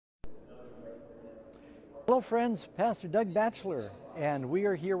Hello friends, Pastor Doug Batchelor, and we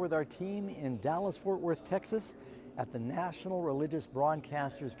are here with our team in Dallas-Fort Worth, Texas at the National Religious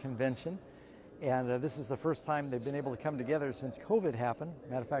Broadcasters Convention. And this is the first time they've been able to come together since COVID happened.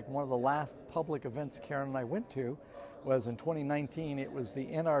 Matter of fact, one of the last public events Karen and I went to was in 2019. It was the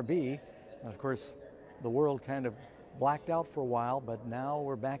NRB. And of course, the world kind of blacked out for a while, but now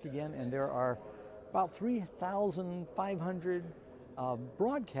we're back again, and there are about 3,500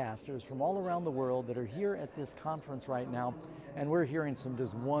 broadcasters from all around the world that are here at this conference right now, and we're hearing some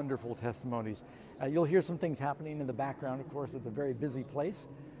just wonderful testimonies. You'll hear some things happening in the background. Of course, it's a very busy place,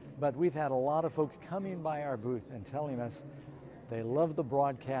 but we've had a lot of folks coming by our booth and telling us they love the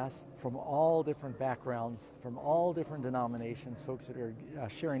broadcast from all different backgrounds, from all different denominations, folks that are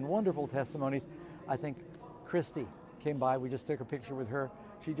sharing wonderful testimonies. I think Christy came by. We just took a picture with her.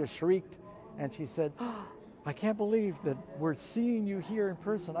 She just shrieked and she said, "Oh, I can't believe that we're seeing you here in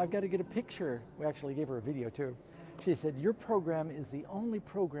person. I've got to get a picture." We actually gave her a video too. She said, "Your program is the only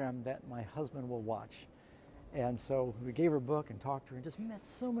program that my husband will watch." And so we gave her a book and talked to her and just met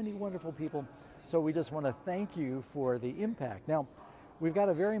so many wonderful people. So we just want to thank you for the impact. Now, we've got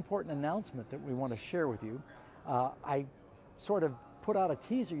a very important announcement that we want to share with you. I sort of put out a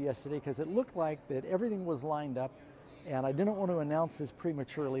teaser yesterday because it looked like that everything was lined up, and I didn't want to announce this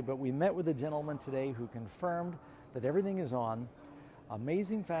prematurely, but we met with a gentleman today who confirmed that everything is on.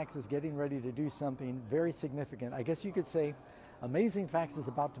 Amazing Facts is getting ready to do something very significant. I guess you could say Amazing Facts is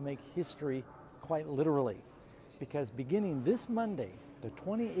about to make history quite literally, because beginning this Monday, the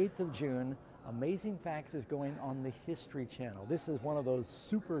 28th of June, Amazing Facts is going on the History Channel. This is one of those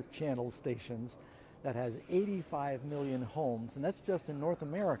super channel stations that has 85 million homes, and that's just in North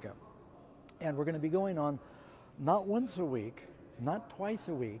America. And we're going to be going on not once a week, not twice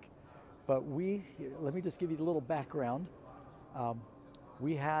a week, but let me just give you a little background.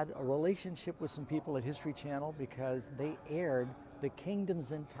 We had a relationship with some people at History Channel because they aired the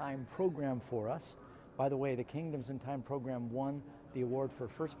Kingdoms in Time program for us. By the way, the Kingdoms in Time program won the award for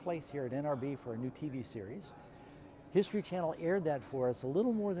first place here at NRB for a new TV series. History Channel aired that for us a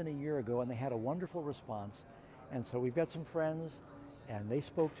little more than a year ago, and they had a wonderful response. And so we've got some friends, and they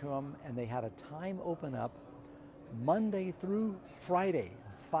spoke to them, and they had a time open up Monday through Friday,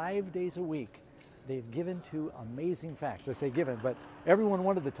 5 days a week. They've given to Amazing Facts. I say given, but everyone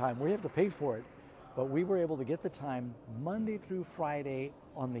wanted the time. We have to pay for it. But we were able to get the time Monday through Friday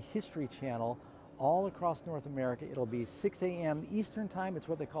on the History Channel all across North America. It'll be 6 a.m. Eastern Time. It's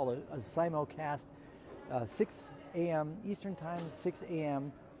what they call a simulcast. 6 a.m. Eastern Time, 6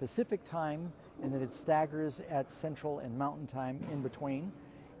 a.m. Pacific Time, and then it staggers at Central and Mountain Time in between.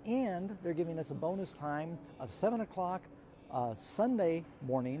 And they're giving us a bonus time of 7 o'clock Sunday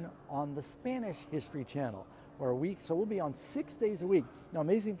morning on the Spanish History Channel, so we'll be on 6 days a week. Now,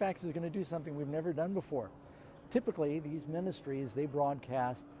 Amazing Facts is going to do something we've never done before. Typically, these ministries, they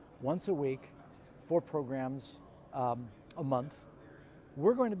broadcast once a week, 4 programs a month.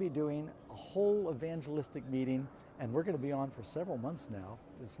 We're going to be doing a whole evangelistic meeting, and we're going to be on for several months now,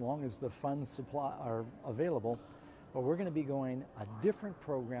 as long as the funds are available. But we're going to be going a different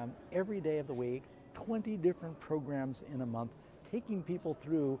program every day of the week, 20 different programs in a month, taking people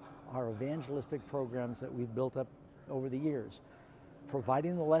through our evangelistic programs that we've built up over the years,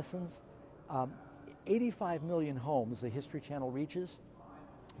 providing the lessons. 85 million homes the History Channel reaches,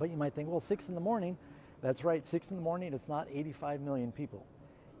 but you might think, well, 6 in the morning, that's right, 6 in the morning, it's not 85 million people.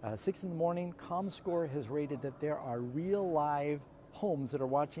 6 in the morning, ComScore has rated that there are real live homes that are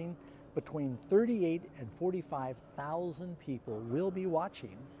watching. Between 38 and 45,000 people will be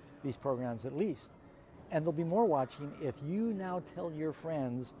watching these programs at least. And there'll be more watching if you now tell your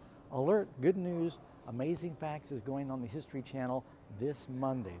friends, alert, good news, Amazing Facts is going on the History Channel this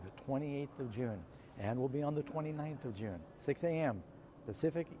Monday, the 28th of June. And we'll be on the 29th of June, 6 a.m.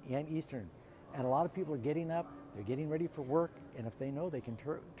 Pacific and Eastern. And a lot of people are getting up, they're getting ready for work, and if they know they can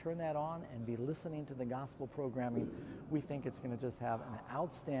turn that on and be listening to the gospel programming, we think it's going to just have an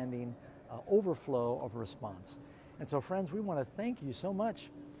outstanding overflow of response. And so, friends, we want to thank you so much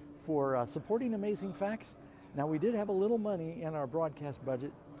for supporting Amazing Facts. Now, we did have a little money in our broadcast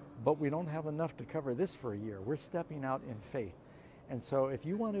budget, but we don't have enough to cover this for a year. We're stepping out in faith. And so if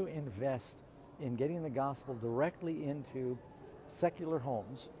you want to invest in getting the gospel directly into secular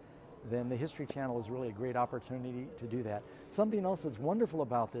homes, then the History Channel is really a great opportunity to do that. Something else that's wonderful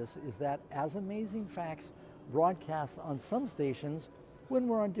about this is that as Amazing Facts broadcasts on some stations, when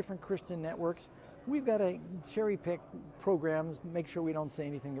we're on different Christian networks, we've got to cherry pick programs, make sure we don't say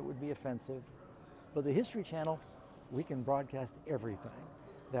anything that would be offensive. But the History Channel, we can broadcast everything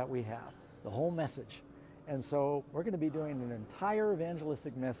that we have, the whole message. And so we're going to be doing an entire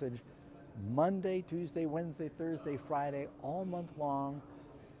evangelistic message Monday, Tuesday, Wednesday, Thursday, Friday, all month long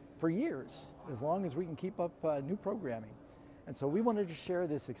for years, as long as we can keep up new programming. And so we wanted to share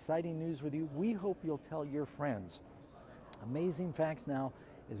this exciting news with you. We hope you'll tell your friends. Amazing Facts Now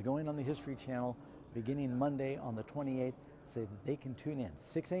is going on the History Channel beginning Monday on the 28th, so that they can tune in.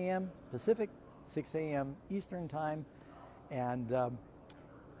 6 a.m. Pacific, 6 a.m. Eastern Time. And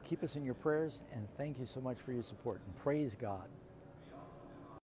keep us in your prayers, and thank you so much for your support. And praise God.